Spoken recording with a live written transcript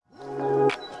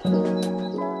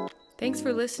Thanks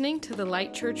for listening to the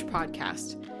Light Church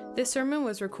podcast. This sermon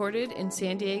was recorded in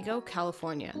San Diego,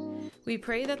 California. We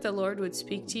pray that the Lord would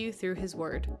speak to you through His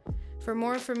Word. For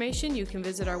more information, you can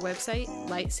visit our website,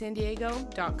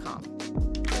 lightsandiego.com.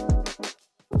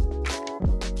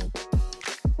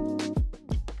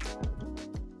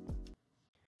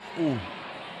 Ooh.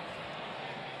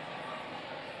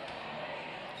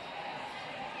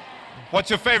 What's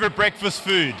your favorite breakfast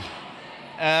food?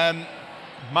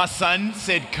 My son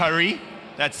said curry.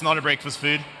 That's not a breakfast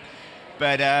food.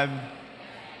 But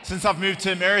since I've moved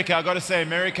to America, I've got to say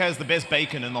America has the best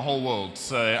bacon in the whole world.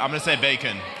 So I'm going to say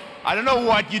bacon. I don't know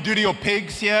what you do to your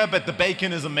pigs here, but the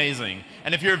bacon is amazing.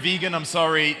 And if you're a vegan, I'm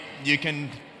sorry, you can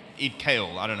eat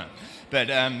kale. I don't know. But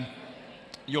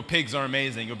your pigs are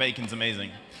amazing. Your bacon's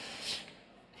amazing.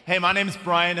 Hey, my name is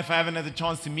Brian. If I haven't had the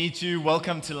chance to meet you,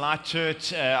 welcome to Light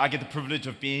Church. I get the privilege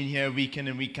of being here week in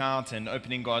and week out and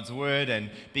opening God's Word and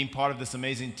being part of this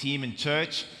amazing team in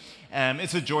church.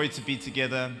 It's a joy to be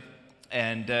together.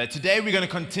 And today we're going to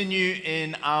continue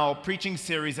in our preaching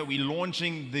series that we're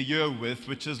launching the year with,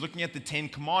 which is looking at the Ten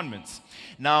Commandments.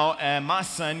 Now, my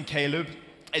son, Caleb,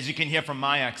 as you can hear from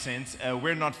my accent,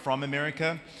 we're not from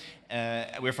America.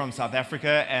 We're from South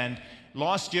Africa. And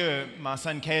last year, my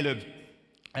son, Caleb,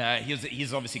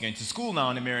 he's obviously going to school now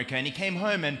in America, and he came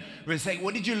home and we were saying,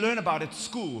 what did you learn about at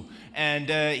school? And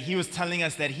he was telling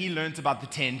us that he learned about the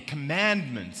Ten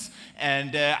Commandments.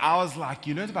 And I was like,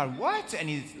 you learned about what? And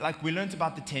he's like, we learned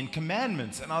about the Ten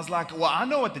Commandments. And I was like, well, I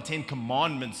know what the Ten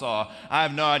Commandments are. I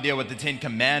have no idea what the Ten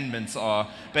Commandments are.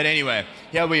 But anyway,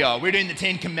 here we are. We're doing the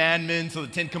Ten Commandments or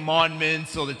the Ten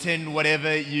Commandments or the Ten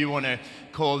whatever you want to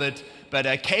call it. But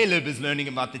Caleb is learning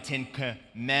about the Ten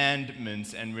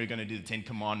Commandments, and we're going to do the Ten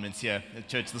Commandments here at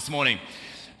church this morning.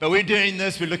 But we're doing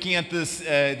this, we're looking at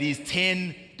these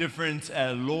 10 different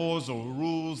laws or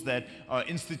rules that are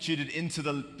instituted into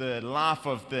the life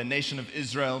of the nation of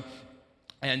Israel.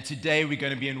 And today we're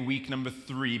going to be in week number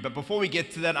 3. But before we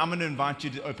get to that, I'm going to invite you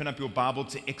to open up your Bible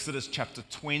to Exodus chapter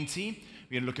 20.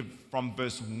 We're going to look at from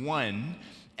verse 1.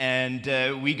 And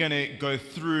we're going to go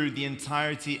through the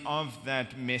entirety of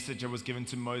that message that was given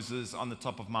to Moses on the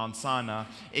top of Mount Sinai.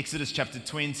 Exodus chapter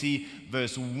 20,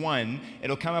 verse 1.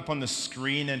 It'll come up on the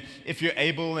screen. And if you're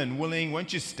able and willing,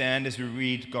 won't you stand as we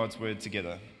read God's word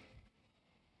together?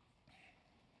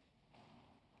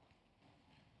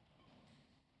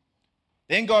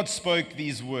 Then God spoke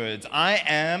these words, I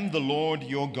am the Lord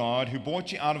your God who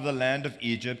brought you out of the land of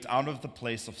Egypt, out of the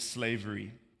place of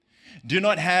slavery. Do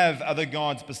not have other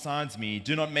gods besides me.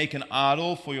 Do not make an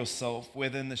idol for yourself,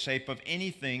 whether in the shape of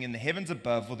anything in the heavens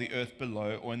above or the earth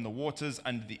below or in the waters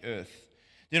under the earth.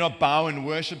 Do not bow and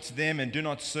worship to them and do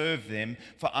not serve them,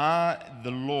 for I,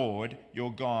 the Lord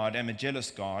your God, am a jealous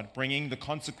God, bringing the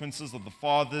consequences of the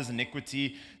father's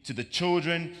iniquity to the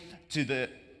children, to the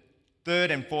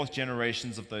third and fourth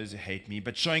generations of those who hate me,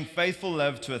 but showing faithful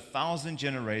love to 1,000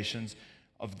 generations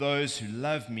of those who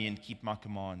love me and keep my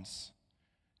commands.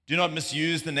 Do not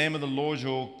misuse the name of the Lord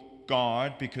your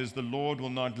God, because the Lord will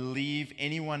not leave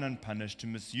anyone unpunished who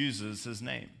misuses his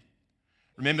name.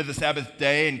 Remember the Sabbath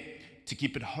day and to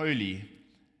keep it holy.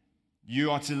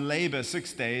 You are to labor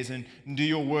 6 days and do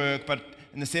your work, but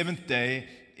in the seventh day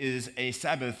is a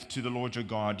Sabbath to the Lord your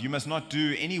God. You must not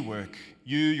do any work.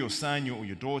 You, your son, or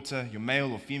your daughter, your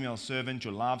male or female servant,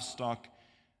 your livestock,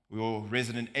 your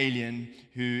resident alien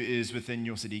who is within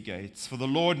your city gates. For the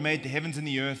Lord made the heavens and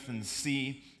the earth and the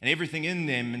sea and everything in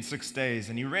them in 6 days,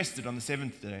 and he rested on the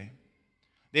seventh day.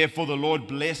 Therefore the Lord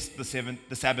blessed the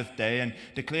Sabbath day and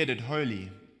declared it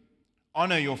holy.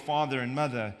 Honor your father and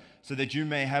mother, so that you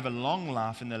may have a long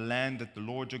life in the land that the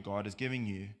Lord your God is giving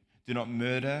you. Do not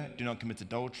murder, do not commit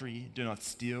adultery, do not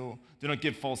steal, do not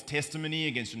give false testimony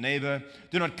against your neighbor,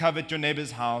 do not covet your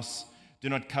neighbor's house, do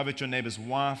not covet your neighbor's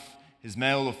wife, his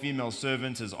male or female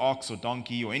servant, his ox or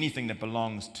donkey, or anything that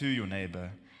belongs to your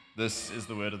neighbor. This is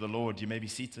the word of the Lord. You may be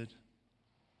seated.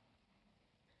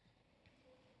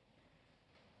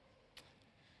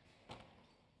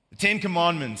 The Ten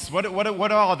Commandments. What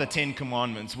are the Ten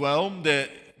Commandments? Well, the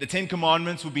Ten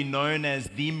Commandments will be known as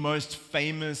the most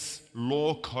famous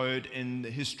law code in the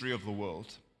history of the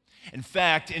world. In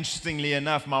fact, interestingly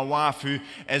enough, my wife, who,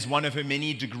 as one of her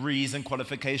many degrees and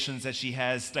qualifications that she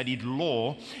has, studied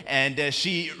law, and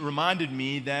she reminded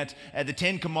me that the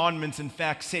Ten Commandments, in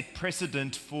fact, set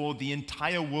precedent for the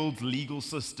entire world's legal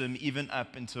system, even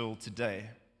up until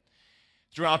today.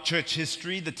 Throughout church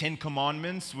history, the Ten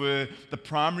Commandments were the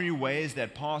primary ways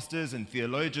that pastors and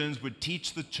theologians would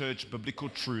teach the church biblical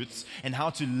truths and how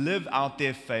to live out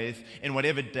their faith in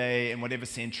whatever day and whatever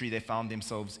century they found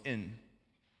themselves in.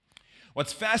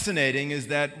 What's fascinating is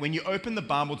that when you open the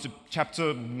Bible to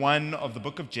chapter 1 of the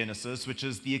book of Genesis, which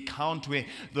is the account where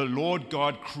the Lord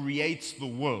God creates the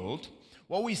world,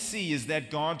 what we see is that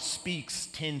God speaks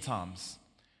 10 times.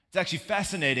 It's actually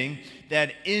fascinating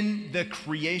that in the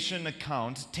creation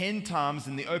account, 10 times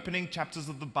in the opening chapters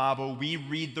of the Bible, we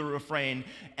read the refrain,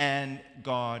 "And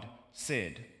God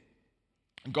said."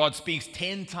 God speaks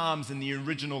 10 times in the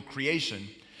original creation.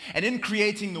 And in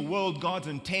creating the world, God's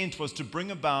intent was to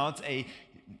bring about a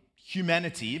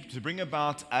humanity, to bring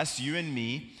about us, you and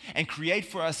me, and create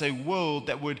for us a world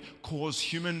that would cause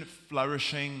human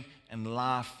flourishing and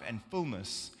life and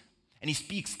fullness. And he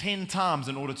speaks 10 times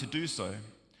in order to do so.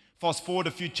 Fast forward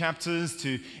a few chapters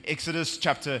to Exodus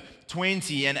chapter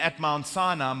 20, and at Mount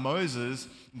Sinai, Moses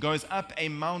goes up a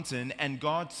mountain and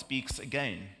God speaks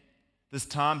again. This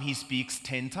time he speaks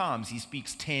 10 times. He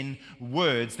speaks 10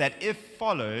 words that, if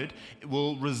followed,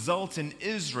 will result in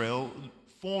Israel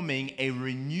forming a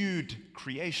renewed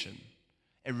creation,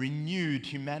 a renewed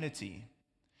humanity.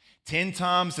 10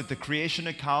 times at the creation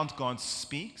account, God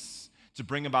speaks to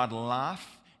bring about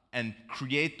life and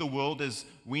create the world as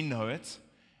we know it.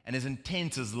 And his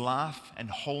intent is life and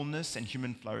wholeness and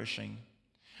human flourishing.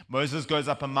 Moses goes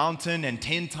up a mountain, and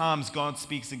 10 times God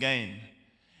speaks again.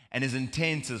 And his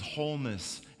intent is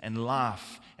wholeness and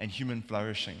life and human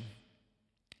flourishing.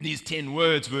 These 10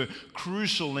 words were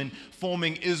crucial in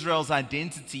forming Israel's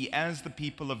identity as the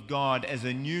people of God, as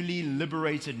a newly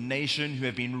liberated nation who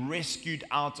have been rescued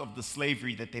out of the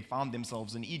slavery that they found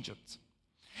themselves in Egypt.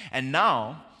 And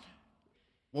now,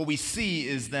 what we see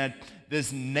is that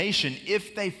this nation,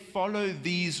 if they follow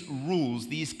these rules,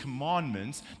 these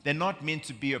commandments, they're not meant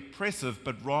to be oppressive,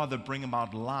 but rather bring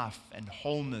about life and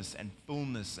wholeness and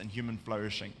fullness and human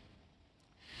flourishing.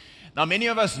 Now, many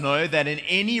of us know that in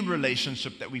any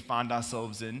relationship that we find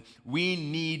ourselves in, we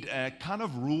need kind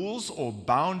of rules or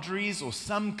boundaries or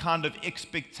some kind of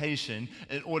expectation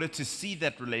in order to see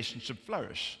that relationship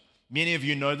flourish. Many of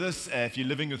you know this. If you're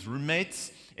living with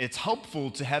roommates, it's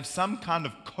helpful to have some kind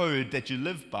of code that you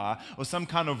live by or some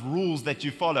kind of rules that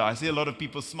you follow. I see a lot of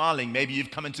people smiling. Maybe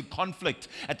you've come into conflict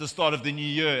at the start of the new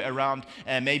year around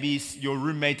maybe your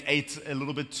roommate ate a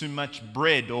little bit too much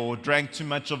bread or drank too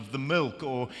much of the milk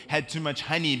or had too much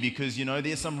honey because,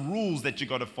 there's some rules that you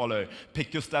got to follow.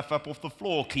 Pick your stuff up off the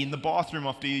floor, clean the bathroom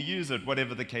after you use it,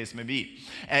 whatever the case may be.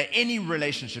 Any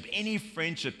relationship, any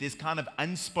friendship, there's kind of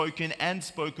unspoken and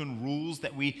spoken rules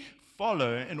that we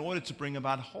follow in order to bring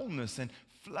about wholeness and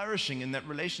flourishing in that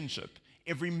relationship.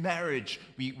 Every marriage,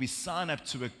 we sign up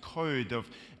to a code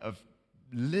of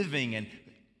living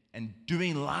and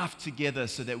doing life together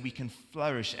so that we can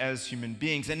flourish as human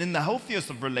beings. And in the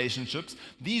healthiest of relationships,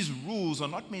 these rules are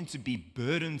not meant to be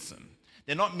burdensome.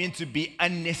 They're not meant to be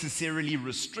unnecessarily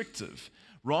restrictive.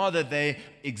 Rather, they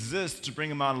exist to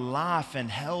bring about life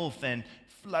and health and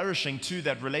flourishing to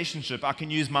that relationship. I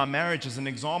can use my marriage as an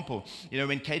example.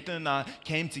 When Caitlin and I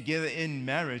came together in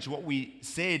marriage, what we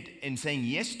said in saying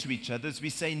yes to each other is we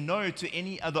say no to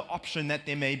any other option that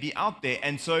there may be out there.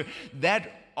 And so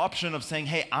that option of saying,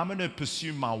 hey, I'm going to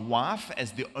pursue my wife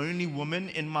as the only woman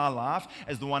in my life,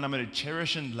 as the one I'm going to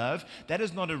cherish and love, that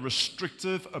is not a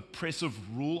restrictive, oppressive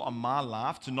rule on my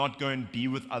life to not go and be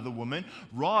with other women.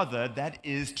 Rather, that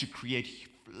is to create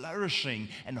flourishing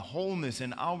and wholeness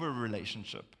in our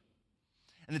relationship.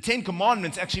 And the 10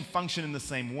 Commandments actually function in the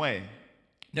same way.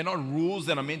 They're not rules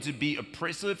that are meant to be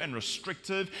oppressive and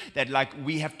restrictive, that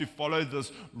we have to follow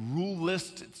this rule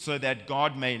list so that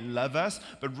God may love us,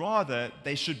 but rather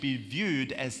they should be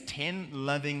viewed as 10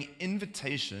 loving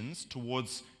invitations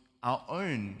towards our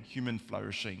own human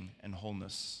flourishing and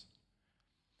wholeness.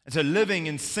 And so living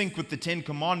in sync with the 10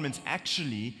 Commandments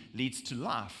actually leads to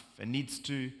life and leads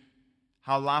to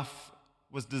how life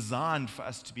was designed for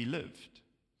us to be lived.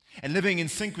 And living in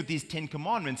sync with these 10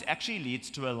 Commandments actually leads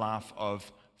to a life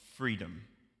of freedom,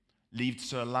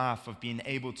 leads to a life of being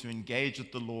able to engage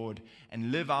with the Lord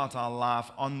and live out our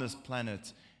life on this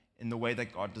planet in the way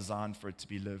that God designed for it to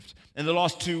be lived. In the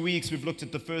last 2 weeks, we've looked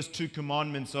at the first 2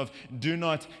 commandments of do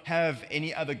not have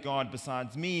any other God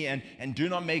besides me and do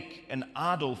not make an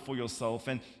idol for yourself.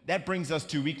 And that brings us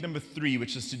to week number 3,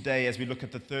 which is today as we look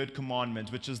at the third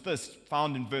commandment, which is this,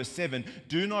 found in verse 7.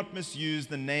 Do not misuse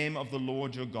the name of the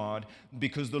Lord your God,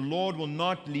 because the Lord will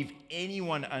not leave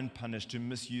anyone unpunished who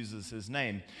misuses his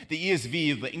name. The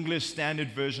ESV, the English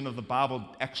Standard Version of the Bible,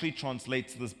 actually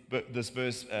translates this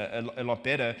verse a lot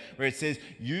better, where it says,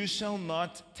 you shall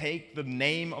not take the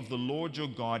name of the Lord your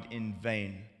God in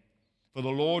vain, for the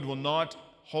Lord will not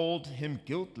hold him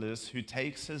guiltless who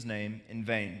takes his name in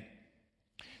vain.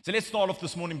 So let's start off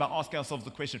this morning by asking ourselves the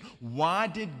question, why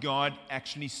did God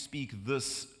actually speak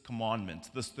this commandment,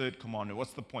 this third commandment.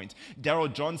 What's the point? Darrell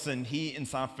Johnson, he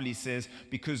insightfully says,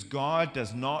 because God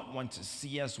does not want to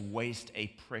see us waste a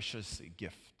precious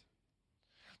gift.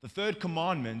 The third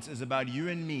commandment is about you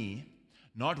and me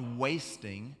not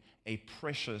wasting a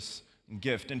precious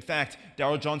gift. In fact,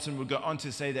 Darrell Johnson would go on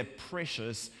to say that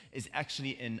precious is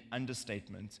actually an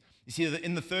understatement. You see,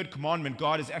 in the third commandment,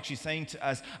 God is actually saying to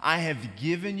us, I have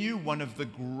given you one of the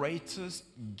greatest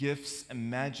gifts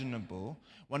imaginable,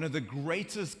 one of the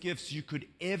greatest gifts you could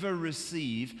ever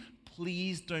receive.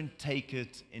 Please don't take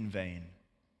it in vain.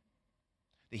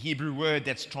 The Hebrew word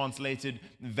that's translated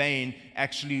vain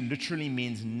actually literally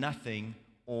means nothing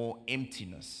or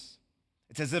emptiness.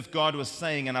 It's as if God was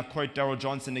saying, and I quote Darrell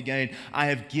Johnson again, I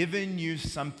have given you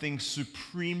something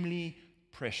supremely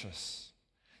precious,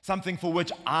 something for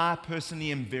which I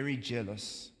personally am very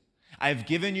jealous. I have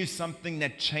given you something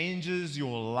that changes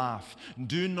your life.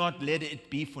 Do not let it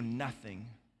be for nothing.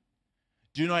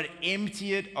 Do not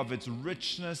empty it of its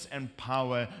richness and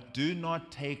power. Do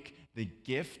not take the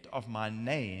gift of my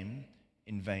name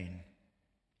in vain.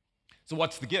 So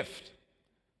what's the gift?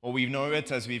 Well, we know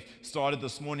it as we've started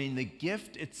this morning. The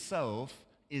gift itself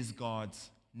is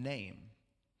God's name.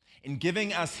 In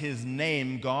giving us his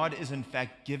name, God is in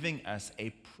fact giving us a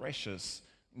precious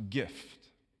gift.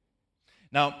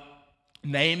 Now,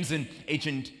 names in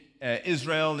ancient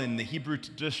Israel in the Hebrew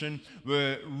tradition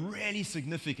were really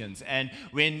significant. And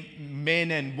when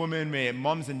men and women, where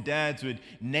moms and dads would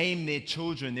name their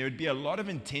children, there would be a lot of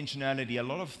intentionality, a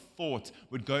lot of thought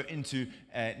would go into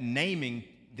naming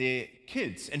their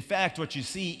kids. In fact, what you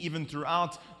see even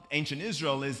throughout ancient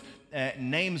Israel is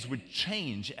names would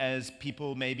change as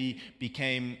people maybe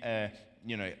became,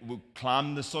 would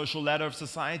climb the social ladder of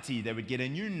society. They would get a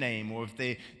new name, or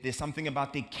if there's something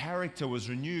about their character was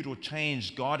renewed or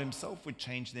changed, God himself would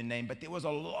change their name. But there was a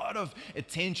lot of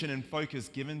attention and focus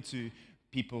given to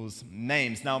people's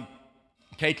names. Now,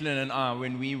 Caitlin and I,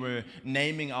 when we were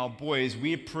naming our boys,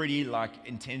 we're pretty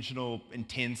intentional,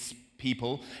 intense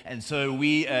people, and so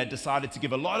we decided to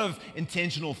give a lot of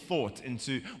intentional thought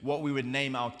into what we would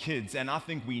name our kids, and I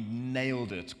think we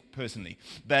nailed it personally.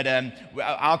 But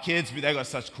our kids, they got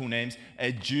such cool names.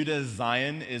 Judah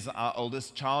Zion is our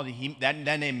oldest child. That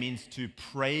name means to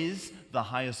praise the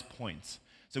highest point.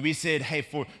 So we said, hey,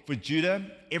 for Judah,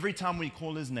 every time we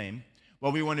call his name,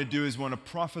 what we want to do is we want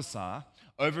to prophesy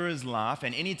over his life,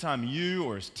 and anytime you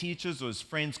or his teachers or his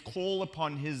friends call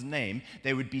upon his name,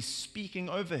 they would be speaking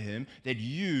over him that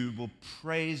you will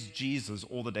praise Jesus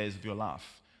all the days of your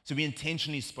life. So we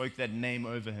intentionally spoke that name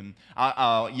over him.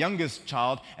 Our youngest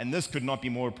child, and this could not be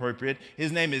more appropriate,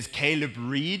 his name is Caleb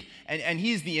Reed, and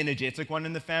he's the energetic one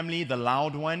in the family, the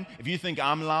loud one. If you think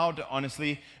I'm loud,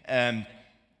 honestly, and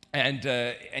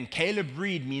Caleb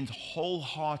Reed means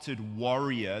wholehearted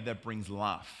warrior that brings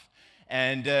life.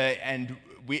 And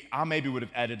I maybe would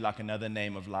have added another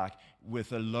name of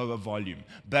with a lower volume.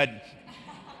 But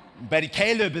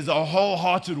Caleb is a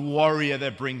wholehearted warrior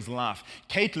that brings life.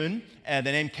 Caitlin, the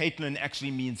name Caitlin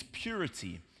actually means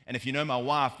purity. And if you know my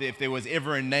wife, if there was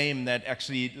ever a name that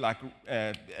actually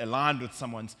aligned with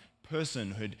someone's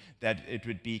personhood, that it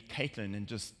would be Caitlin, and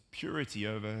just purity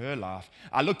over her life.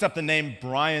 I looked up the name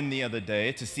Brian the other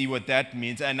day to see what that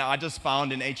means, and I just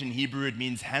found in ancient Hebrew it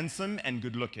means handsome and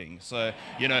good looking. So,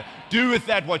 do with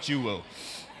that what you will.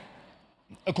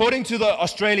 According to the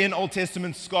Australian Old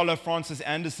Testament scholar Francis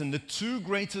Anderson, the two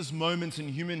greatest moments in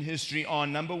human history are,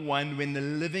 number one, when the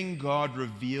living God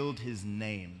revealed his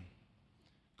name.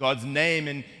 God's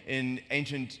name in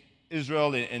ancient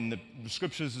Israel, in the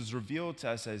scriptures, is revealed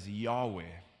to us as Yahweh.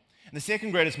 And the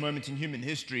second greatest moment in human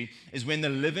history is when the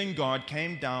living God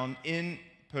came down in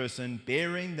person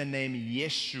bearing the name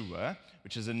Yeshua,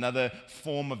 which is another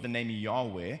form of the name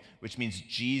Yahweh, which means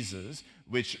Jesus,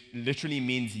 which literally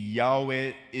means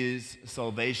Yahweh is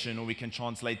salvation, or we can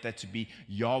translate that to be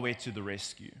Yahweh to the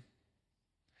rescue.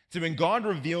 So when God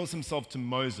reveals himself to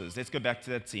Moses, let's go back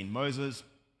to that scene. Moses,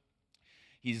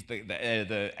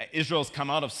 the Israel's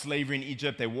come out of slavery in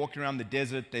Egypt. They walk around the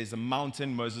desert. There's a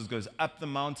mountain. Moses goes up the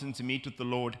mountain to meet with the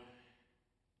Lord.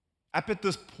 Up at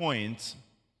this point,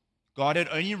 God had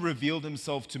only revealed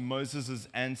himself to Moses'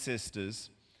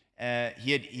 ancestors.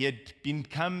 He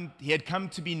had come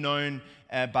to be known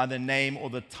by the name or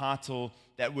the title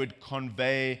that would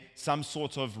convey some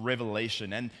sort of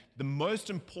revelation. And the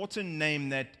most important name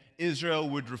that Israel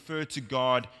would refer to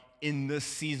God in this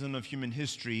season of human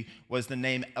history was the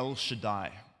name El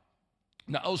Shaddai.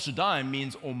 Now, El Shaddai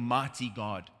means Almighty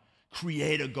God,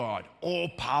 Creator God,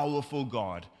 all-powerful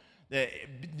God,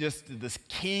 just this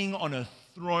king on a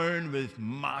throne with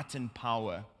might and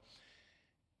power.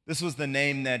 This was the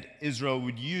name that Israel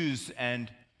would use,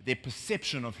 and their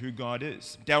perception of who God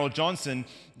is. Darrell Johnson,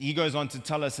 he goes on to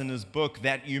tell us in his book,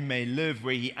 That You May Live,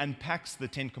 where he unpacks the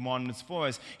Ten Commandments for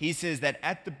us. He says that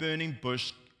at the burning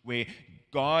bush, where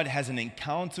God has an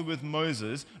encounter with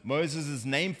Moses, Moses'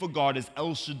 name for God is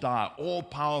El Shaddai,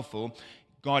 all-powerful.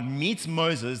 God meets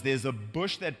Moses, there's a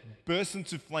bush that bursts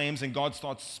into flames, and God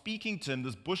starts speaking to him.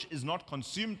 This bush is not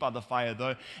consumed by the fire,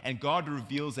 though, and God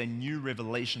reveals a new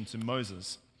revelation to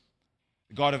Moses.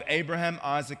 The God of Abraham,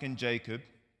 Isaac, and Jacob,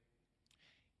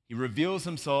 he reveals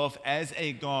himself as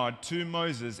a God to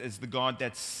Moses as the God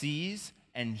that sees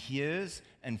and hears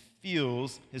and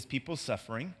feels his people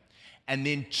suffering, and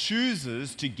then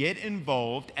chooses to get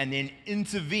involved and then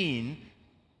intervene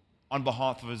on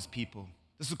behalf of his people.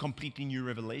 This is a completely new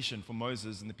revelation for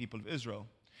Moses and the people of Israel.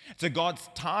 So God's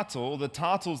title, the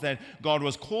titles that God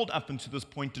was called up until this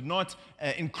point, did not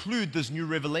include this new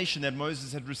revelation that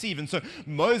Moses had received. And so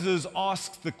Moses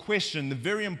asks the question, the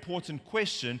very important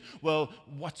question, well,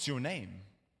 what's your name?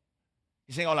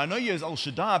 He's saying, I know you as El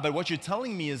Shaddai, but what you're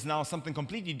telling me is now something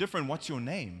completely different. What's your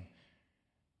name?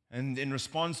 And in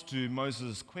response to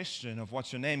Moses' question of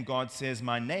what's your name, God says,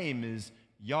 my name is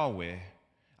Yahweh.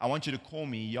 I want you to call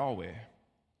me Yahweh.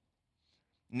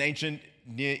 In ancient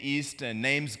Near East,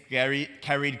 names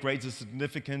carried greater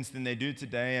significance than they do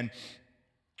today. And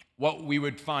what we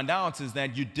would find out is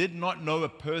that you did not know a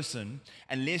person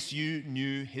unless you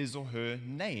knew his or her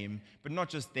name, but not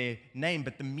just their name,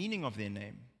 but the meaning of their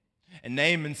name. A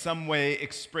name in some way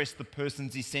expressed the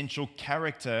person's essential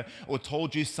character or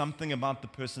told you something about the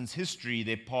person's history,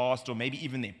 their past, or maybe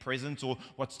even their present, or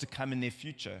what's to come in their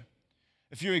future.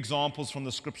 A few examples from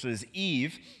the scriptures.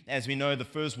 Eve, as we know, the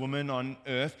first woman on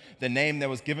earth, the name that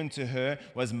was given to her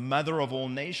was Mother of all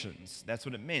Nations. That's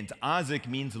what it meant. Isaac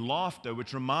means laughter,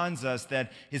 which reminds us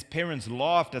that his parents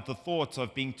laughed at the thoughts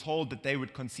of being told that they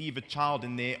would conceive a child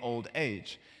in their old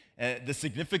age. The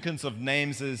significance of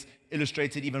names is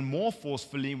illustrated even more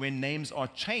forcefully when names are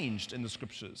changed in the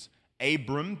scriptures.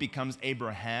 Abram becomes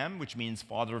Abraham, which means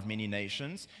father of many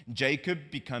nations. Jacob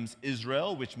becomes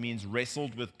Israel, which means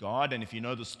wrestled with God. And if you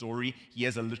know the story, he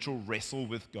has a literal wrestle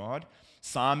with God.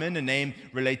 Simon, a name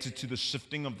related to the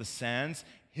shifting of the sands,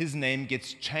 his name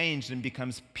gets changed and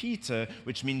becomes Peter,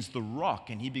 which means the rock.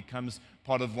 And he becomes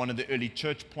part of one of the early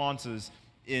church planters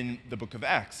in the book of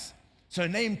Acts. So a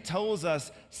name tells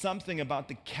us something about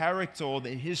the character or the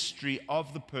history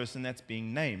of the person that's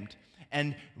being named.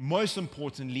 And most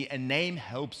importantly, a name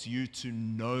helps you to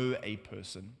know a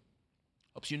person.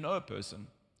 Helps you know a person.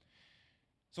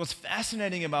 So what's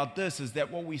fascinating about this is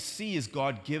that what we see is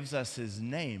God gives us his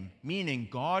name, meaning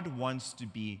God wants to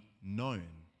be known.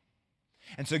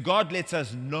 And so God lets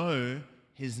us know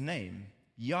his name,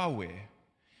 Yahweh.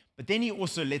 But then he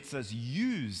also lets us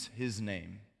use his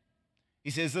name. He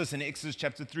says this in Exodus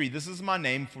chapter 3, "This is my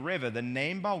name forever, the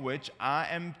name by which I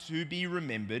am to be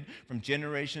remembered from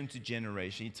generation to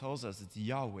generation." He tells us it's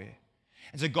Yahweh.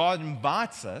 And so God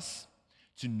invites us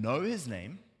to know his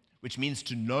name, which means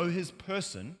to know his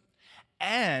person,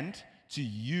 and to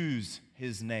use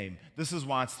his name. This is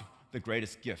why it's the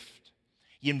greatest gift.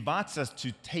 He invites us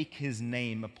to take his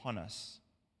name upon us.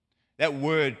 That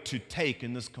word to take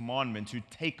in this commandment, to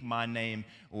take my name,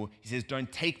 or he says,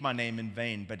 don't take my name in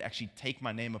vain, but actually take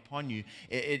my name upon you.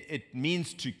 It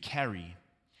means to carry,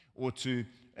 or to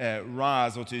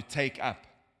rise, or to take up.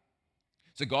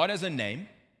 So God has a name.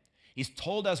 He's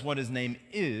told us what his name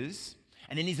is,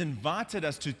 and then he's invited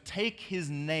us to take his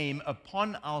name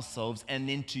upon ourselves and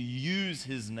then to use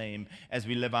his name as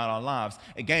we live out our lives.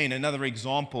 Again, another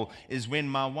example is when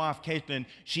my wife, Caitlin,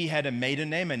 she had a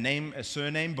maiden name, a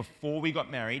surname before we got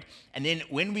married. And then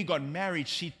when we got married,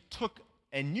 she took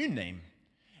a new name,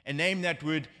 a name that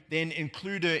would then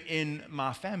include her in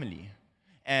my family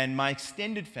and my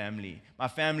extended family, my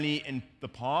family in the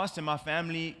past and my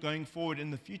family going forward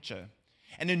in the future.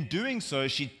 And in doing so,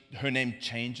 her name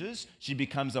changes. She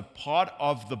becomes a part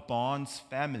of the Barnes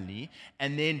family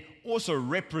and then also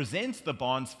represents the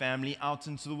Barnes family out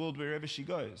into the world wherever she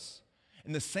goes.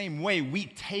 In the same way, we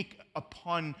take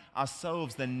upon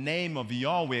ourselves the name of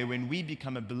Yahweh when we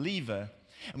become a believer.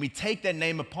 And we take that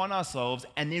name upon ourselves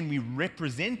and then we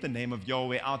represent the name of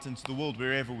Yahweh out into the world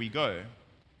wherever we go.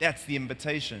 That's the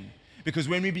invitation. Because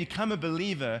when we become a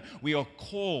believer, we are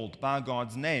called by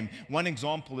God's name. One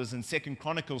example is in 2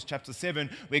 Chronicles chapter 7,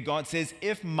 where God says,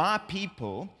 "If my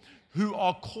people who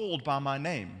are called by my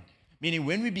name," meaning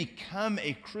when we become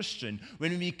a Christian, when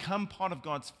we become part of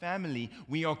God's family,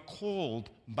 we are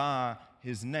called by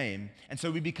his name. And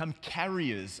so we become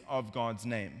carriers of God's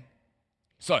name.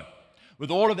 So,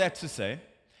 with all of that to say,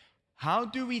 how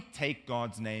do we take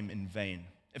God's name in vain?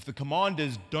 If the command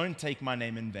is, don't take my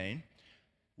name in vain,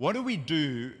 What do we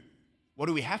do? What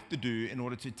do we have to do in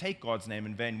order to take God's name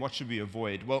in vain? What should we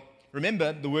avoid? Well,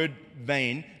 remember, the word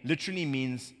vain literally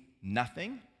means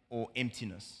nothing or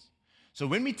emptiness. So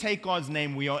when we take God's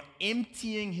name, we are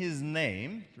emptying his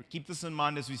name. Keep this in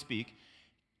mind as we speak.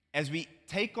 As we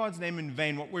take God's name in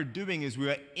vain, what we're doing is we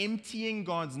are emptying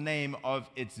God's name of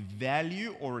its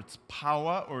value or its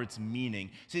power or its meaning.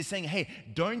 So he's saying, hey,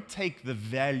 don't take the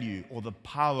value or the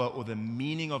power or the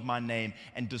meaning of my name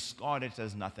and discard it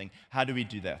as nothing. How do we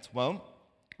do that? Well,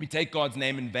 we take God's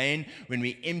name in vain when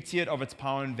we empty it of its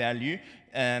power and value.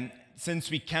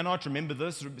 Since we cannot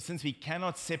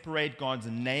separate God's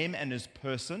name and his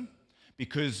person,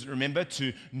 because remember,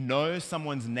 to know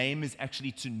someone's name is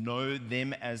actually to know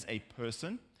them as a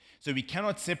person. So we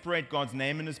cannot separate God's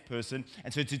name and his person.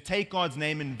 And so to take God's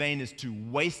name in vain is to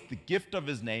waste the gift of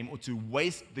his name or to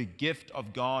waste the gift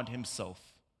of God himself.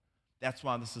 That's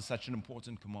why this is such an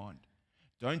important command.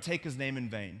 Don't take his name in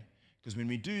vain. Because when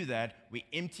we do that, we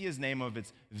empty his name of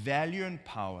its value and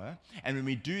power. And when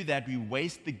we do that, we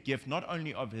waste the gift not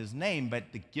only of his name, but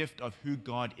the gift of who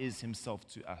God is himself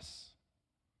to us.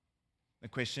 The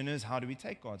question is, how do we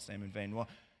take God's name in vain? Well,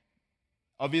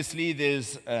 obviously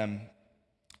there's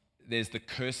the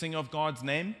cursing of God's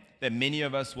name that many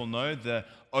of us will know, the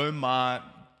oh my,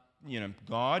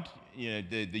 God,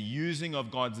 the using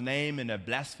of God's name in a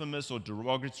blasphemous or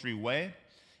derogatory way.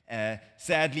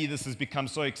 Sadly, this has become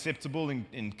so acceptable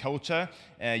in culture.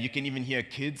 You can even hear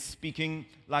kids speaking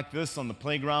like this on the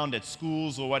playground, at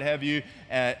schools, or what have you.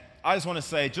 I just want to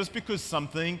say, just because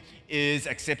something is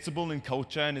acceptable in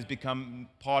culture and has become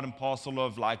part and parcel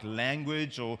of like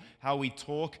language or how we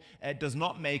talk, it does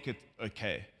not make it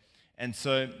okay. And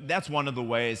so that's one of the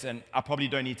ways, and I probably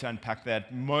don't need to unpack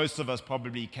that. Most of us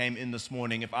probably came in this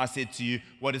morning. If I said to you,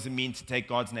 what does it mean to take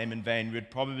God's name in vain? We'd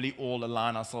probably all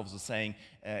align ourselves with saying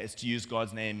it's to use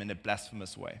God's name in a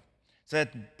blasphemous way. So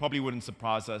that probably wouldn't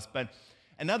surprise us. But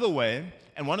another way,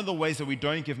 and one of the ways that we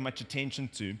don't give much attention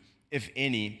to, if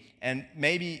any, and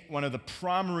maybe one of the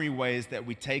primary ways that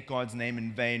we take God's name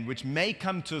in vain, which may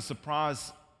come to a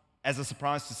surprise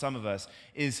to some of us,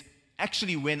 is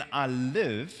actually when I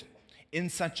live in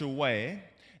such a way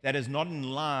that is not in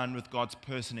line with God's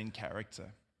person and character.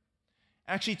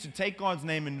 Actually, to take God's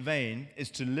name in vain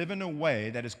is to live in a way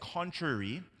that is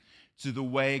contrary to the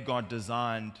way God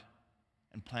designed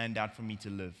and planned out for me to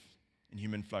live in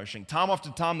human flourishing. Time after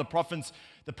time, the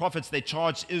prophets, they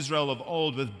charged Israel of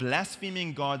old with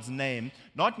blaspheming God's name,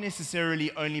 not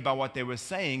necessarily only by what they were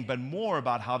saying, but more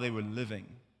about how they were living.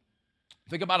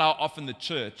 Think about how often the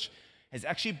church has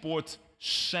actually brought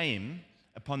shame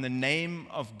upon the name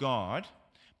of God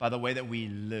by the way that we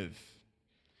live.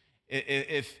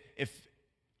 If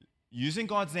using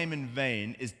God's name in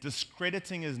vain is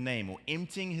discrediting his name or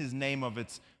emptying his name of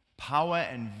its power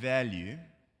and value,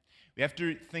 we have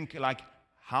to think like,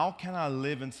 how can I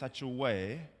live in such a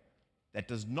way that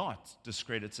does not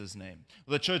discredit his name?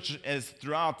 Well, the church, as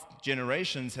throughout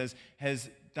generations, has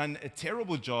done a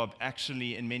terrible job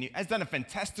actually has done a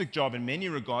fantastic job in many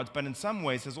regards, but in some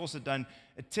ways has also done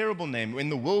a terrible name. When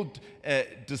the world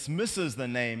dismisses the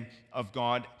name of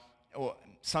God, or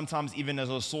sometimes even as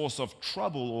a source of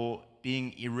trouble or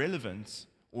being irrelevant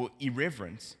or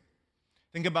irreverent.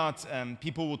 Think about,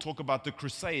 people will talk about the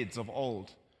Crusades of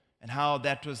old and how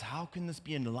can this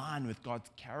be in line with God's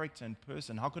character and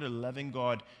person? How could a loving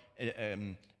God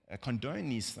condone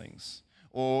these things?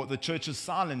 Or the church's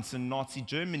silence in Nazi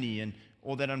Germany and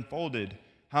all that unfolded.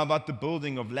 How about the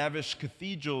building of lavish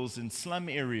cathedrals in slum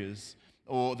areas?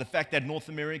 Or the fact that North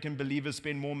American believers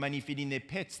spend more money feeding their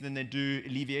pets than they do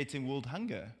alleviating world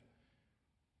hunger?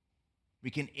 We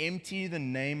can empty the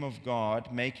name of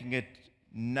God, making it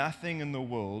nothing in the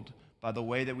world by the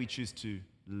way that we choose to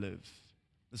live.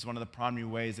 This is one of the primary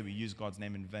ways that we use God's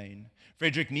name in vain.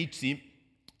 Friedrich Nietzsche,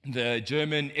 the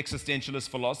German existentialist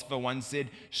philosopher, once said,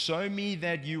 "Show me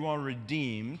that you are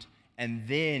redeemed, and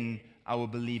then I will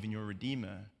believe in your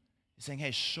Redeemer." He's saying,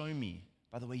 hey, show me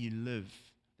by the way you live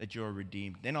that you are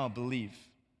redeemed. Then I'll believe.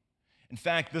 In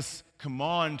fact, this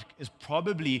command is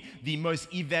probably the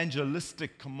most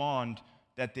evangelistic command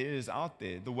that there is out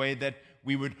there. The way that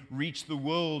we would reach the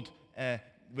world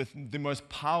with the most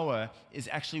power is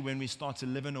actually when we start to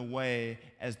live in a way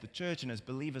as the church and as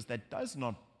believers that does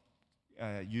not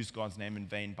use God's name in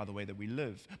vain by the way that we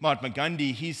live. Mahatma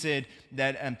Gandhi, he said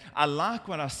that, I like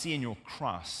what I see in your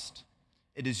Christ.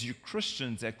 It is you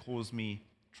Christians that cause me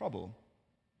trouble.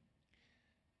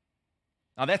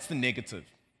 Now that's the negative,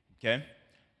 okay?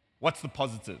 What's the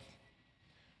positive?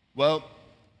 Well,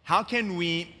 how can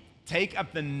we take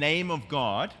up the name of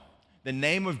God, The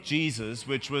name of Jesus,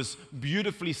 which was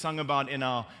beautifully sung about in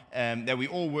our, that we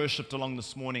all worshipped along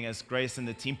this morning as Grace and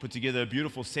the team put together a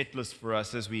beautiful set list for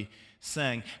us as we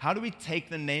sang. How do we take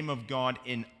the name of God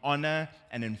in honor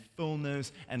and in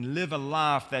fullness and live a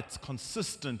life that's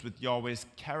consistent with Yahweh's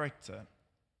character?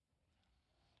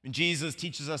 When Jesus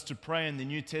teaches us to pray in the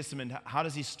New Testament, how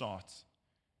does he start?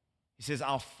 He says,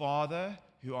 "Our Father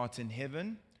who art in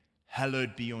heaven,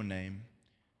 hallowed be your name,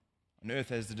 on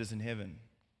earth as it is in heaven."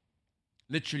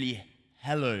 Literally,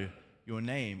 hallow your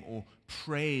name, or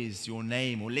praise your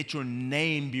name, or let your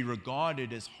name be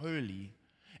regarded as holy.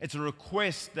 It's a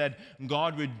request that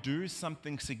God would do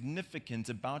something significant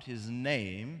about his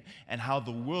name and how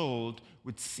the world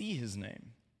would see his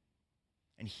name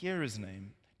and hear his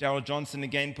name. Darrell Johnson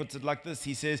again puts it like this.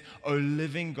 He says, "O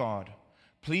living God,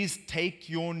 please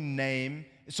please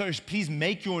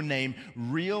make your name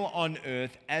real on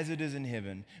earth as it is in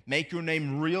heaven. Make your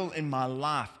name real in my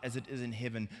life as it is in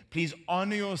heaven. Please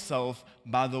honor yourself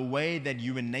by the way that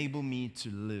you enable me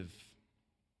to live."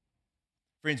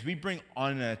 Friends, we bring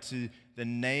honor to the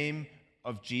name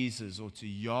of Jesus, or to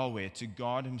Yahweh, to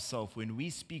God himself, when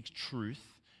we speak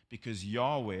truth, because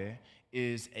Yahweh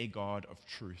is a God of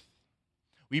truth.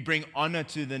 We bring honor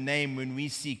to the name when we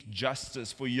seek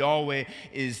justice, for Yahweh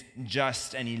is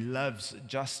just and he loves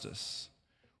justice.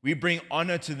 We bring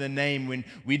honor to the name when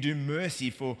we do mercy,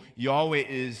 for Yahweh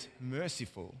is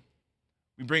merciful.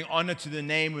 We bring honor to the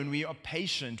name when we are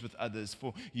patient with others,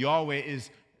 for Yahweh is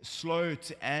slow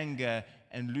to anger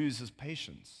and loses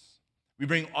patience. We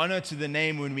bring honor to the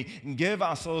name when we give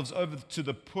ourselves over to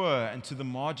the poor and to the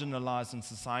marginalized in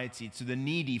society, to the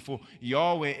needy, for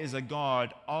Yahweh is a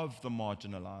God of the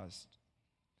marginalized.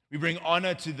 We bring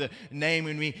honor to the name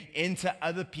when we enter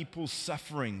other people's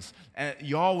sufferings.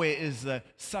 Yahweh is the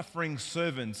suffering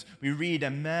servant. We read, "A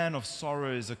man of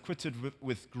sorrows acquitted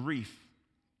with grief."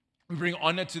 We bring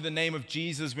honor to the name of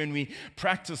Jesus when we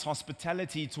practice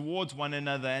hospitality towards one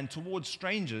another and towards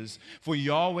strangers, for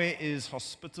Yahweh is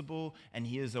hospitable and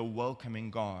he is a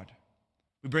welcoming God.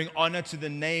 We bring honor to the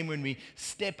name when we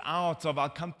step out of our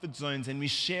comfort zones and we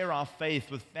share our faith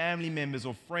with family members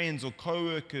or friends or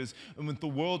co-workers and with the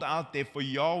world out there, for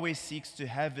Yahweh seeks to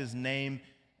have his name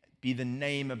be the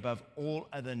name above all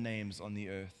other names on the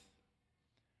earth.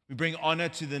 We bring honor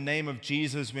to the name of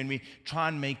Jesus when we try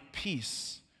and make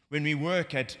peace, when we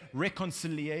work at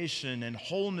reconciliation and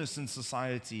wholeness in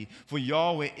society, for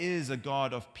Yahweh is a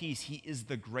God of peace. He is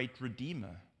the great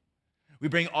Redeemer. We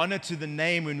bring honor to the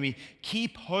name when we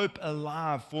keep hope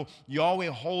alive, for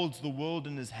Yahweh holds the world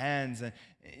in his hands, and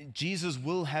Jesus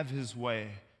will have his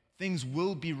way. Things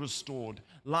will be restored.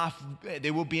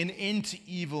 There will be an end to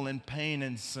evil and pain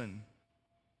and sin.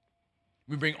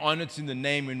 We bring honor to the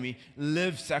name when we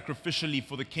live sacrificially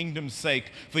for the kingdom's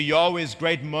sake, for Yahweh's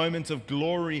great moment of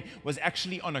glory was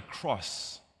actually on a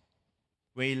cross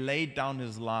where he laid down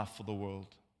his life for the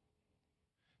world.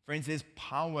 Friends, there's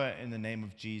power in the name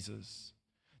of Jesus.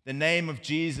 The name of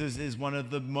Jesus is one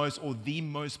of the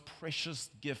most precious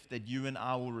gift that you and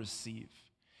I will receive.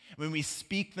 When we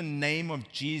speak the name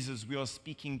of Jesus, we are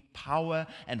speaking power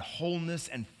and wholeness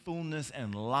and fullness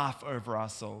and life over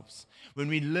ourselves. When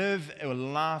we live a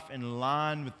life in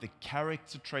line with the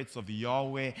character traits of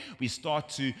Yahweh, we start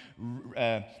to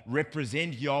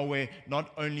represent Yahweh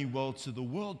not only well to the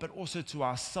world, but also to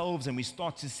ourselves, and we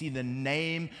start to see the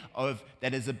name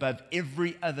that is above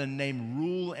every other name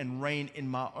rule and reign in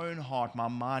my own heart, my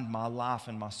mind, my life,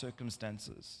 and my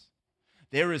circumstances.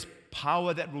 There is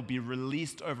power that will be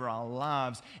released over our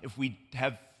lives if we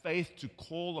have faith to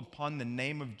call upon the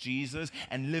name of Jesus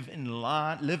and live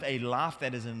a life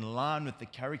that is in line with the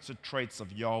character traits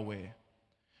of Yahweh.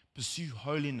 Pursue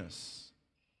holiness.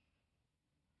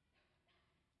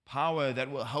 Power that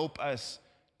will help us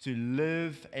to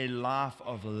live a life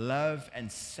of love and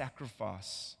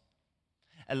sacrifice.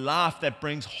 A life that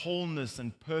brings wholeness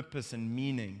and purpose and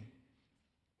meaning.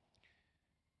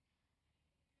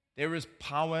 There is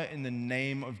power in the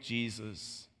name of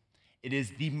Jesus. It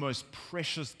is the most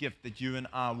precious gift that you and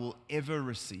I will ever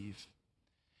receive.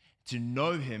 To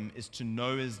know him is to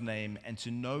know his name, and to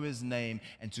know his name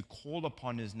and to call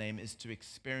upon his name is to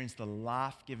experience the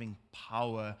life-giving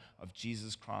power of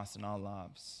Jesus Christ in our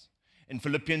lives. In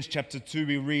Philippians chapter 2,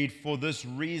 we read, "For this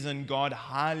reason God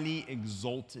highly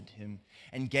exalted him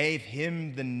and gave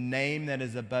him the name that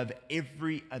is above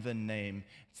every other name."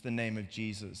 It's the name of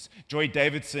Jesus. Joy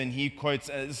Davidson, he quotes,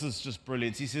 this is just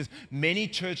brilliant. He says, "Many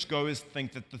churchgoers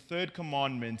think that the third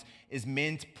commandment is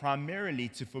meant primarily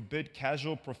to forbid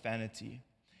casual profanity.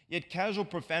 Yet casual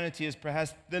profanity is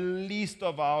perhaps the least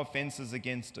of our offenses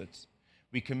against it.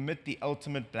 We commit the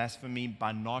ultimate blasphemy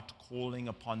by not calling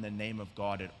upon the name of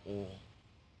God at all.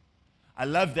 I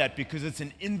love that because it's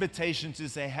an invitation to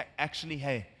say, actually,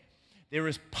 hey, there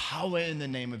is power in the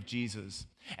name of Jesus.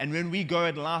 And when we go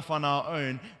at life on our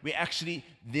own,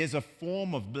 there's a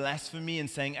form of blasphemy in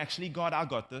saying, actually, God, I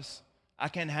got this. I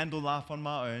can handle life on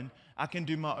my own. I can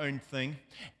do my own thing.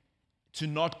 To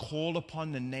not call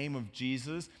upon the name of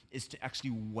Jesus is to actually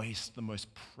waste the most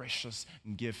precious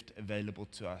gift available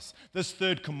to us. This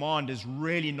third command is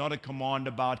really not a command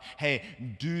about, hey,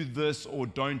 do this or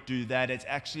don't do that. It's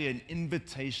actually an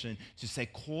invitation to say,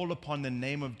 call upon the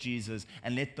name of Jesus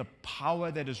and let the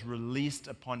power that is released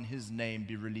upon his name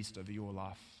be released over your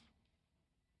life.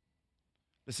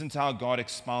 Listen to how God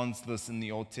expounds this in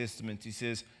the Old Testament. He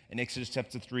says in Exodus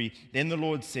chapter 3, then the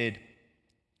Lord said,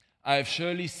 I have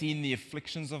surely seen the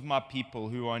afflictions of my people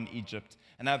who are in Egypt,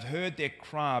 and I have heard their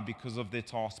cry because of their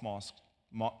taskmasters.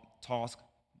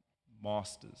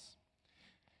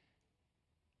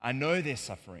 I know their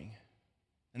suffering,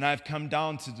 and I have come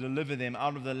down to deliver them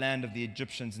out of the land of the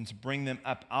Egyptians and to bring them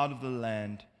up out of the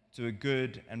land to a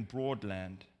good and broad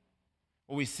land.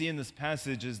 What we see in this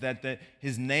passage is that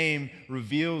his name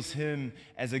reveals him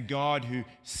as a God who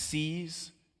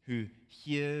sees, who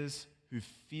hears, who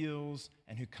feels,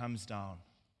 and who comes down.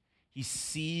 He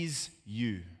sees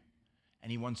you,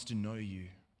 and he wants to know you.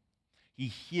 He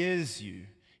hears you.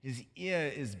 His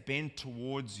ear is bent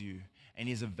towards you, and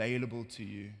is available to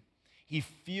you. He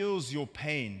feels your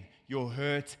pain, your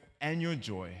hurt, and your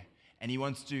joy, and he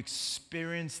wants to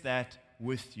experience that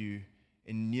with you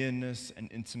in nearness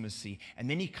and intimacy. And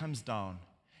then he comes down,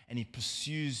 and he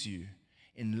pursues you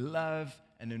in love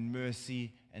and in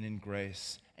mercy and in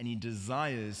grace, and he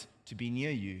desires to be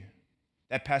near you.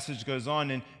 That passage goes on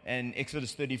in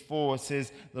Exodus 34. It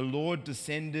says, the Lord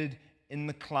descended in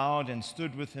the cloud and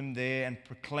stood with him there and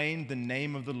proclaimed the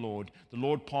name of the Lord. The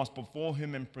Lord passed before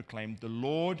him and proclaimed, the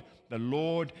Lord,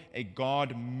 a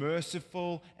God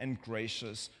merciful and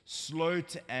gracious, slow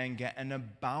to anger and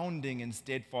abounding in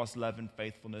steadfast love and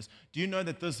faithfulness. Do you know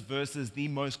that this verse is the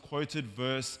most quoted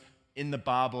verse in the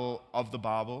Bible of the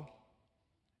Bible?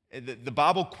 The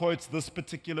Bible quotes this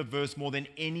particular verse more than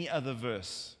any other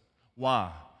verse.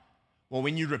 Why? Well,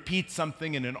 when you repeat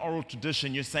something in an oral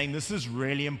tradition, you're saying this is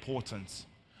really important.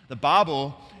 The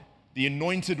Bible, the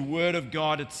anointed word of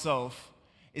God itself,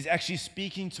 is actually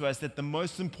speaking to us that the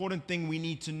most important thing we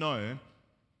need to know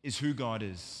is who God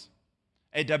is.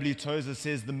 A.W. Tozer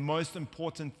says the most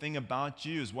important thing about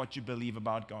you is what you believe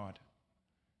about God.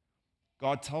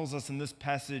 God tells us in this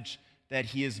passage that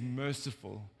he is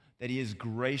merciful, that he is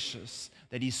gracious,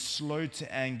 that he's slow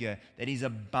to anger, that he's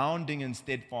abounding in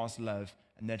steadfast love,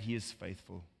 and that he is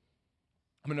faithful.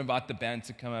 I'm going to invite the band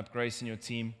to come up, Grace and your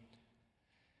team.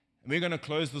 And we're going to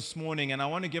close this morning, and I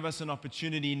want to give us an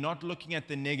opportunity, not looking at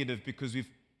the negative because we've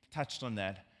touched on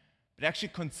that, but actually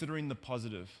considering the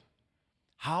positive.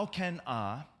 How can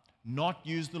I not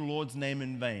use the Lord's name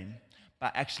in vain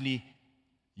by actually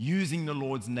using the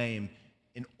Lord's name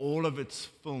in all of its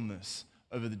fullness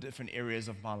over the different areas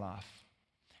of my life?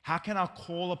 How can I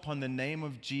call upon the name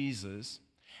of Jesus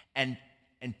and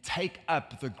take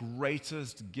up the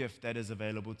greatest gift that is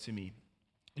available to me?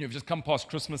 We've just come past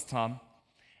Christmas time,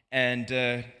 and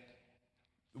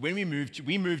when we moved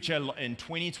here in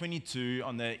 2022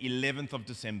 on the 11th of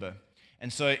December.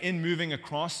 And so in moving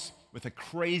across with a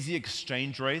crazy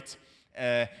exchange rate,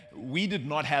 we did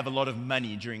not have a lot of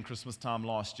money during Christmas time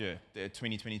last year,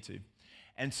 2022.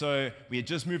 And so we had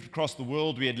just moved across the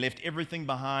world, we had left everything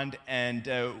behind,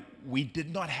 and we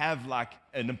did not have like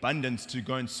an abundance to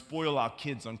go and spoil our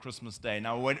kids on Christmas Day.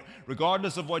 Now,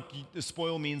 regardless of what the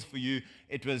spoil means for you,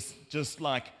 it was just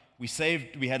like we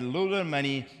had a little bit of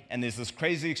money, and there's this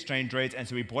crazy exchange rate, and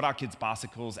so we bought our kids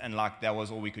bicycles, and like that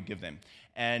was all we could give them.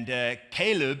 And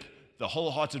Caleb, the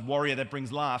wholehearted warrior that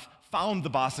brings life, found the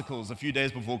bicycles a few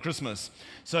days before Christmas.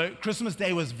 So Christmas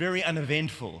Day was very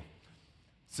uneventful.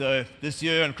 So this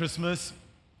year on Christmas,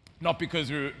 not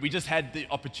because we just had the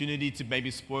opportunity to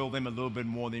maybe spoil them a little bit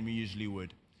more than we usually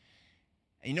would.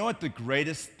 And you know what the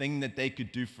greatest thing that they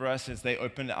could do for us as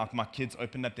my kids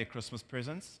opened up their Christmas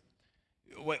presents?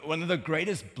 One of the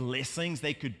greatest blessings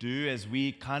they could do as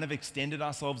we kind of extended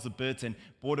ourselves a bit and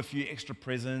bought a few extra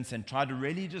presents and tried to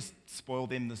really just spoil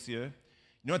them this year.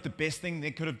 You know what the best thing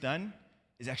they could have done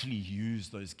is actually use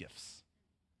those gifts.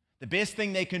 The best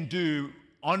thing they can do,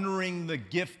 honoring the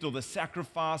gift or the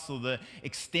sacrifice or the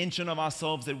extension of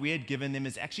ourselves that we had given them,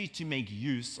 is actually to make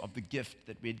use of the gift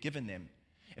that we had given them.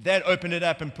 If they had opened it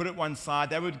up and put it one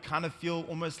side, that would kind of feel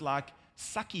almost like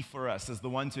sucky for us as the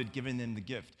ones who had given them the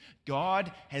gift.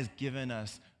 God has given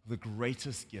us the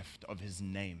greatest gift of his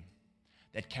name.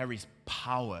 that carries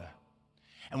power.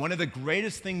 And one of the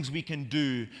greatest things we can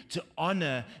do to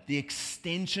honor the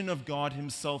extension of God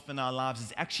himself in our lives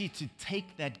is actually to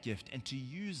take that gift and to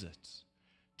use it,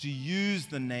 to use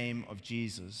the name of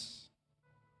Jesus.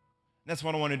 And that's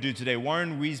what I want to do today.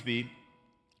 Warren Wiersbe,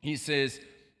 he says,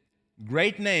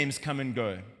 great names come and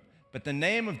go, but the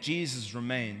name of Jesus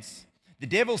remains. The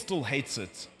devil still hates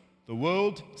it. The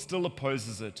world still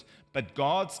opposes it, but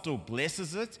God still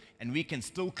blesses it, and we can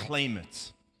still claim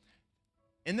it.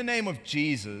 In the name of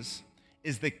Jesus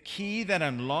is the key that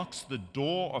unlocks the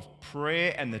door of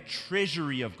prayer and the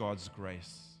treasury of God's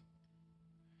grace.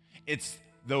 It's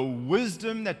the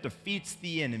wisdom that defeats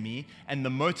the enemy and the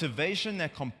motivation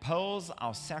that compels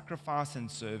our sacrifice and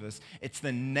service. It's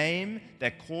the name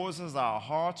that causes our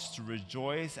hearts to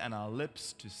rejoice and our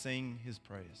lips to sing his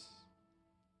praise.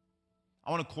 I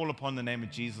want to call upon the name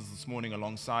of Jesus this morning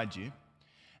alongside you.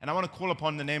 And I want to call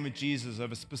upon the name of Jesus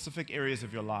over specific areas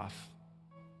of your life.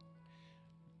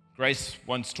 Grace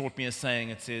once taught me a saying.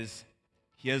 It says,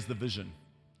 here's the vision.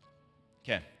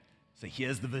 Okay, so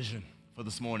here's the vision for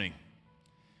this morning.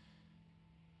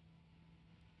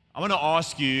 I want to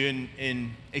ask you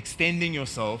in extending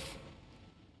yourself,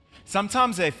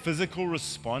 sometimes a physical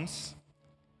response,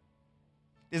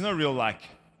 there's no real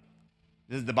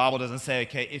the Bible doesn't say,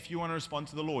 okay, if you want to respond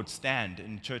to the Lord, stand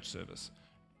in church service.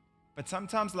 But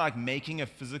sometimes making a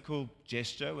physical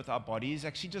gesture with our bodies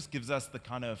actually just gives us the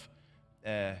kind of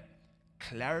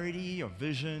clarity or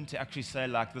vision to actually say,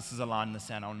 this is a line in the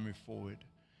sand, I want to move forward.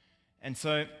 And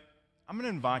so I'm going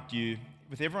to invite you,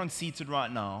 with everyone seated right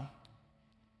now,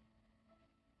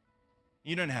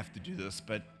 you don't have to do this,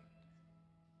 but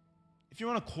if you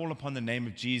want to call upon the name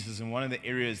of Jesus in one of the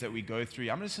areas that we go through,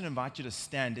 I'm just going to invite you to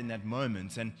stand in that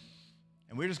moment, and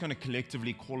we're just going to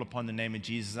collectively call upon the name of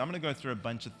Jesus. I'm going to go through a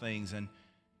bunch of things, and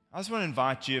I just want to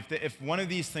invite you, if one of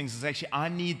these things is actually, I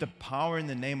need the power in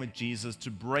the name of Jesus to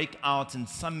break out in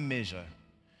some measure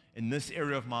in this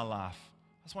area of my life,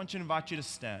 I just want you to invite you to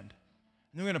stand.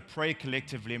 And then we're going to pray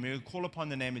collectively, and we're going to call upon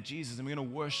the name of Jesus, and we're going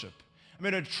to worship. I'm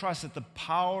going to trust that the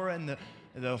power and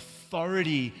the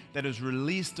authority that is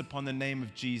released upon the name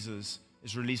of Jesus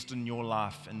is released in your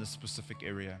life in this specific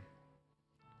area.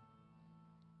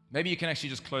 Maybe you can actually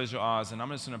just close your eyes, and I'm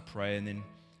just going to pray, and then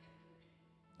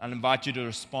I'll invite you to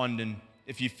respond, and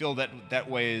if you feel that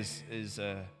way is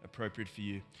appropriate for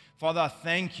you. Father, I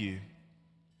thank you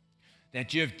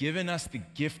that you have given us the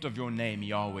gift of your name,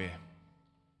 Yahweh.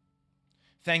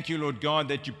 Thank you, Lord God,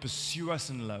 that you pursue us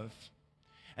in love.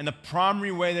 And the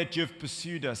primary way that you have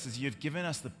pursued us is you have given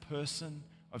us the person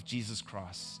of Jesus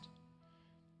Christ.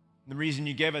 And the reason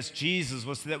you gave us Jesus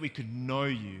was so that we could know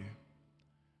you.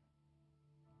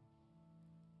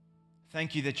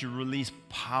 Thank you that you release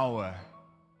power,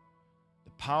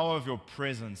 the power of your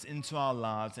presence into our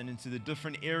lives and into the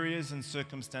different areas and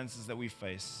circumstances that we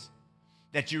face.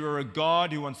 That you are a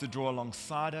God who wants to draw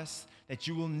alongside us, that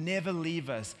you will never leave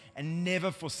us and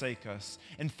never forsake us.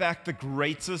 In fact, the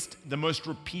greatest, the most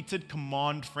repeated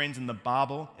command, friends, in the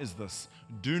Bible is this: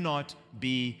 do not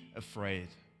be afraid.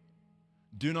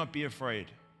 Do not be afraid,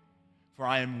 for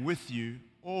I am with you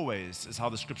always, is how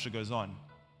the scripture goes on.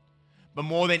 But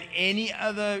more than any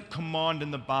other command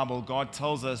in the Bible, God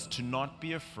tells us to not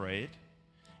be afraid,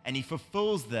 and he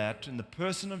fulfills that in the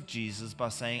person of Jesus by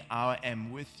saying, I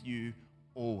am with you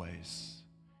always.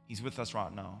 He's with us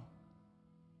right now.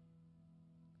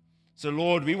 So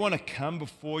Lord, we want to come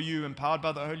before you empowered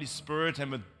by the Holy Spirit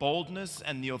and with boldness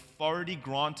and the authority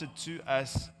granted to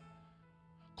us,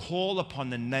 call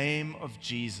upon the name of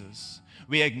Jesus.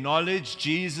 We acknowledge,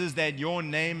 Jesus, that your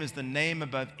name is the name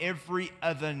above every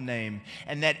other name,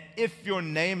 and that if your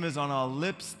name is on our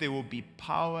lips, there will be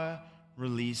power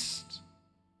released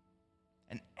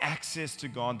and access to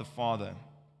God the Father.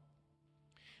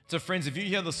 So friends, if you're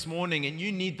here this morning and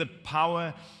you need the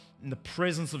power in the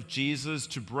presence of Jesus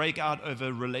to break out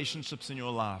over relationships in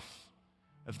your life,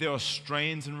 if there are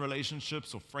strains in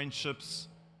relationships or friendships,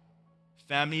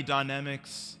 family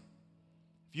dynamics,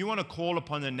 if you want to call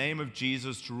upon the name of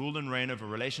Jesus to rule and reign over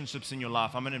relationships in your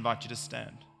life, I'm going to invite you to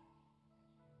stand.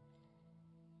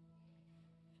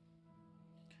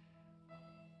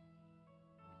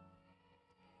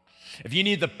 If you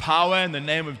need the power in the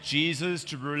name of Jesus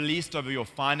to be released over your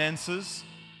finances,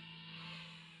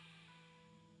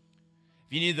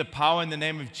 if you need the power in the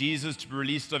name of Jesus to be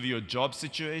released over your job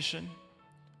situation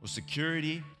or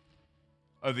security,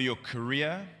 over your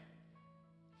career,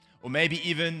 or maybe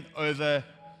even over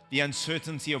the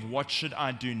uncertainty of what should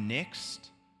I do next,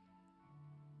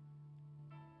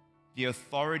 the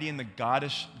authority and the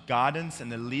guidance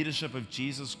and the leadership of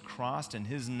Jesus Christ and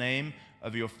his name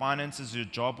over your finances, your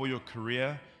job, or your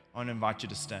career I want to invite you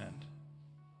to stand.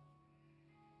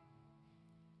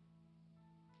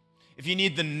 If you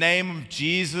need the name of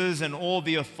Jesus and all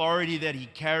the authority that he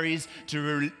carries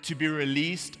to be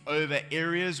released over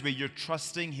areas where you're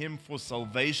trusting him for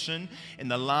salvation in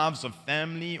the lives of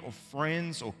family or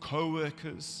friends or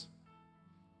co-workers,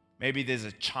 maybe there's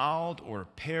a child or a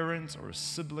parent or a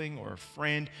sibling or a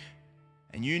friend,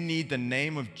 and you need the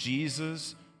name of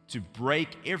Jesus to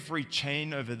break every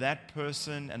chain over that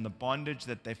person and the bondage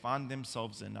that they find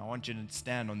themselves in, I want you to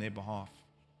stand on their behalf.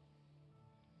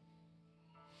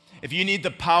 If you need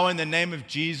the power in the name of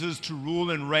Jesus to rule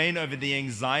and reign over the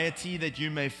anxiety that you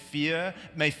may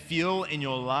feel in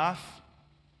your life,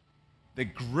 the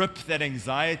grip that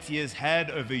anxiety has had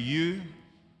over you,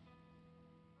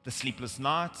 the sleepless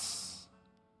nights,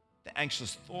 the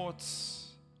anxious thoughts,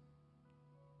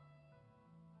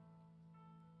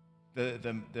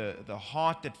 the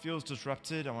heart that feels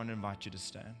disrupted, I want to invite you to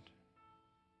stand.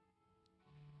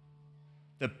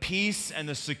 The peace and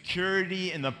the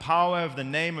security and the power of the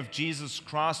name of Jesus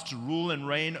Christ to rule and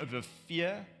reign over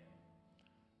fear.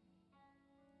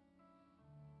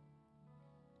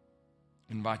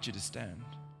 I invite you to stand.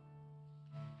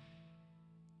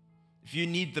 If you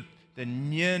need the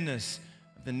nearness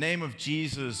of the name of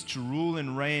Jesus to rule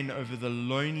and reign over the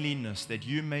loneliness that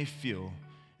you may feel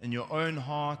in your own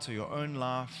heart or your own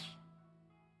life,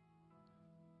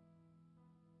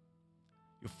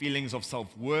 your feelings of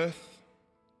self-worth,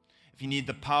 if you need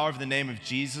the power of the name of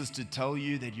Jesus to tell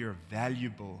you that you're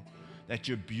valuable, that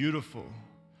you're beautiful,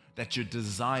 that you're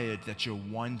desired, that you're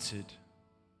wanted,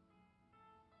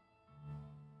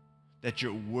 that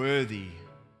you're worthy,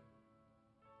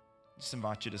 I just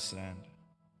invite you to stand.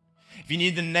 If you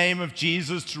need the name of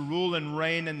Jesus to rule and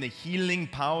reign and the healing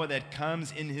power that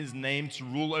comes in his name to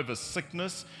rule over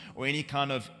sickness or any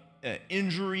kind of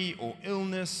injury or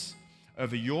illness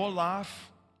over your life,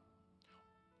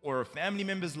 or a family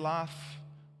member's life,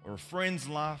 or a friend's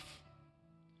life,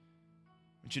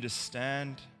 I want you to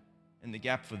stand in the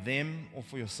gap for them or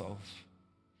for yourself.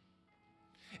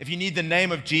 If you need the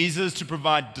name of Jesus to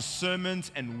provide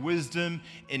discernment and wisdom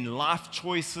in life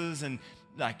choices and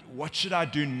what should I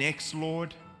do next,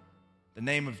 Lord? The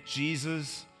name of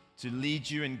Jesus to lead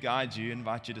you and guide you, I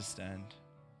invite you to stand.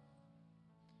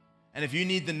 And if you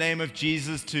need the name of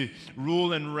Jesus to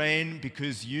rule and reign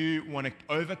because you want to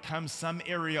overcome some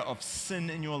area of sin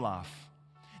in your life,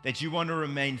 that you want to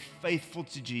remain faithful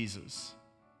to Jesus,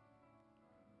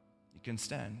 you can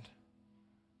stand.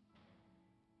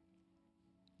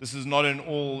 This is not an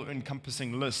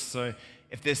all-encompassing list, so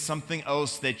if there's something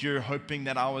else that you're hoping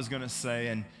that I was going to say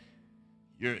and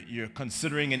you're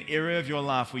considering an area of your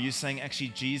life where you're saying,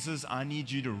 actually, Jesus, I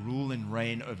need you to rule and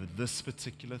reign over this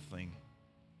particular thing,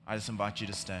 I just invite you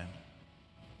to stand.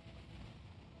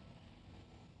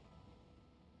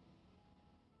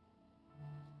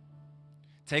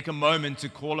 Take a moment to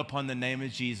call upon the name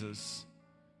of Jesus.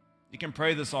 You can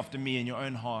pray this after me in your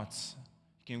own hearts.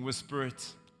 You can whisper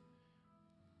it.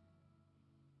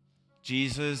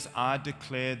 Jesus, I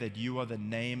declare that you are the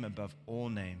name above all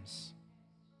names.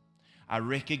 I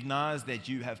recognize that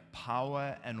you have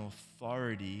power and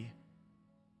authority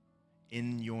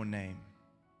in your name.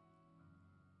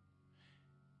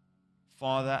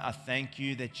 Father, I thank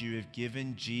you that you have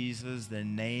given Jesus the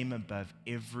name above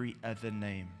every other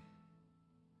name.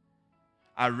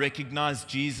 I recognize,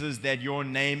 Jesus, that your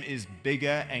name is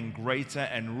bigger and greater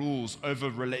and rules over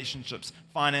relationships,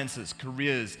 finances,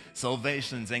 careers,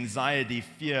 salvations, anxiety,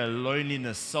 fear,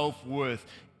 loneliness, self-worth,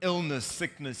 illness,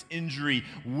 sickness, injury,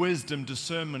 wisdom,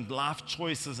 discernment, life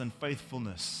choices, and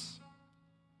faithfulness.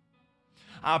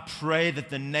 I pray that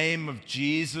the name of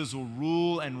Jesus will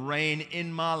rule and reign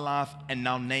in my life, and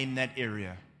now name that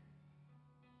area.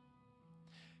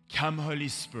 Come, Holy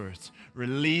Spirit,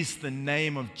 release the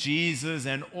name of Jesus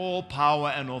and all power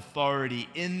and authority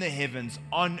in the heavens,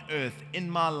 on earth, in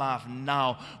my life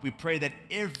now. We pray that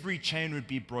every chain would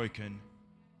be broken.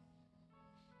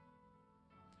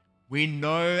 We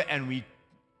know and we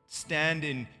stand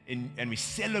in and we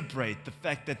celebrate the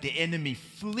fact that the enemy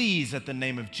flees at the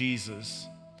name of Jesus.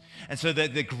 And so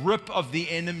that the grip of the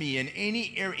enemy and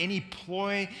any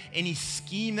ploy, any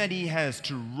scheme that he has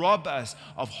to rob us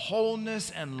of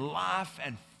wholeness and life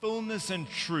and fullness and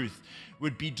truth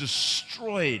would be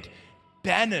destroyed,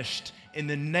 banished, in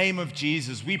the name of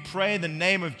Jesus. We pray the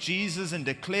name of Jesus and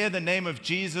declare the name of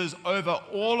Jesus over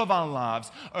all of our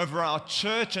lives, over our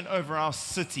church and over our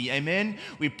city. Amen.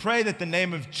 We pray that the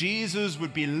name of Jesus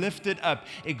would be lifted up,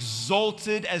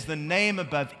 exalted as the name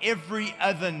above every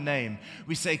other name.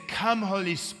 We say, come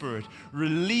Holy Spirit,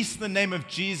 release the name of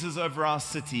Jesus over our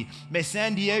city. May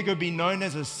San Diego be known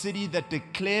as a city that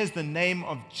declares the name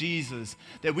of Jesus,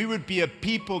 that we would be a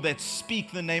people that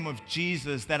speak the name of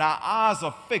Jesus, that our eyes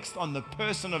are fixed on the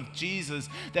person of Jesus,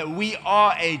 that we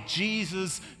are a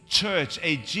Jesus church,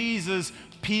 a Jesus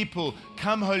people.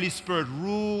 Come, Holy Spirit,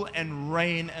 rule and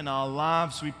reign in our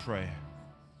lives, we pray.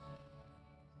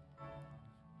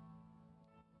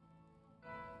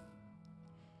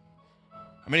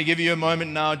 I'm going to give you a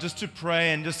moment now just to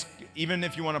pray, and just even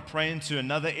if you want to pray into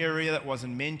another area that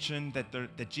wasn't mentioned,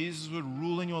 that Jesus would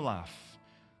rule in your life.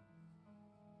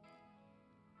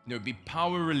 There would be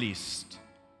power released.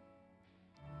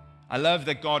 I love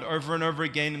that God over and over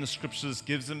again in the scriptures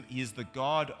He is the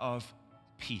God of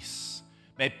peace.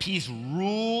 May peace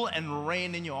rule and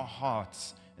reign in your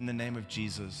hearts in the name of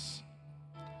Jesus.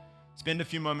 Spend a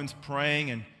few moments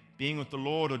praying and being with the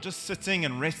Lord, or just sitting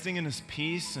and resting in His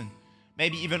peace, and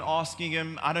maybe even asking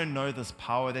Him, I don't know this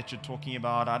power that you're talking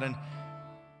about.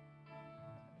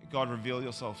 God, reveal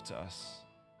yourself to us.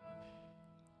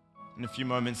 In a few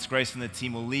moments, Grace and the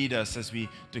team will lead us as we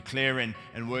declare and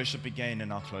worship again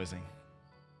in our closing.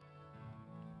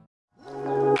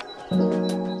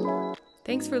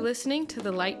 Thanks for listening to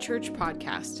the Light Church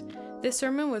podcast. This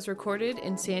sermon was recorded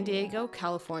in San Diego,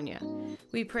 California.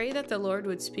 We pray that the Lord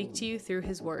would speak to you through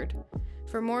His word.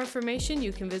 For more information,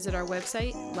 you can visit our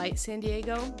website,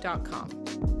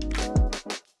 lightsandiego.com.